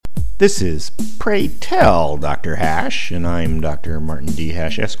This is Pray Tell, Dr. Hash, and I'm Dr. Martin D.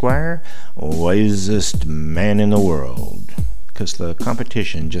 Hash, Esquire, wisest man in the world. 'Cause the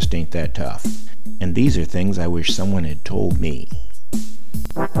competition just ain't that tough. And these are things I wish someone had told me.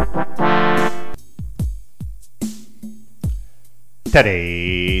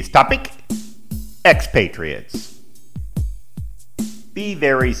 Today's topic, Expatriates. Be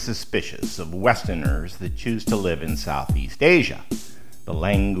very suspicious of Westerners that choose to live in Southeast Asia. The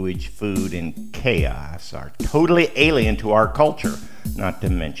language, food, and chaos are totally alien to our culture, not to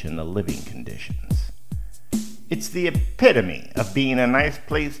mention the living conditions. It's the epitome of being a nice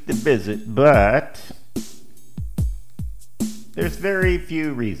place to visit, but there's very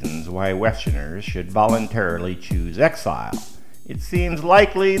few reasons why Westerners should voluntarily choose exile. It seems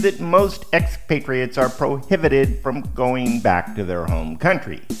likely that most expatriates are prohibited from going back to their home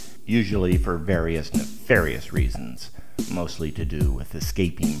country, usually for various nefarious reasons, mostly to do with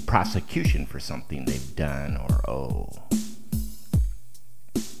escaping prosecution for something they've done or owe.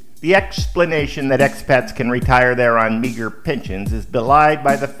 The explanation that expats can retire there on meager pensions is belied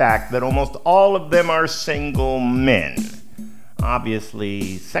by the fact that almost all of them are single men.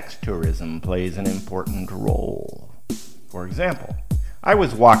 Obviously, sex tourism plays an important role. For example, I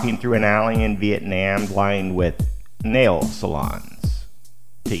was walking through an alley in Vietnam lined with nail salons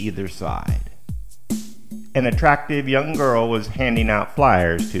to either side. An attractive young girl was handing out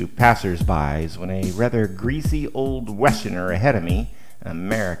flyers to passers-by when a rather greasy old Westerner ahead of me, an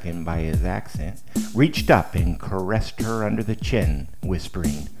American by his accent, reached up and caressed her under the chin,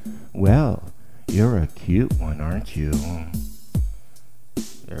 whispering, "Well, you're a cute one, aren't you?"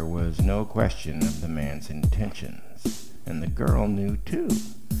 There was no question of the man's intentions, and the girl knew too,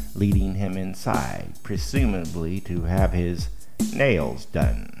 leading him inside, presumably to have his nails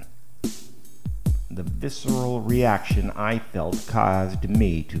done. The visceral reaction I felt caused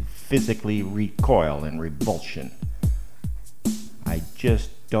me to physically recoil in revulsion. I just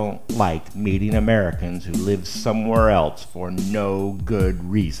don't like meeting Americans who live somewhere else for no good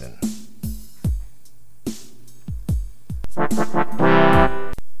reason.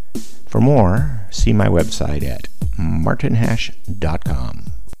 For more, see my website at martinhash.com.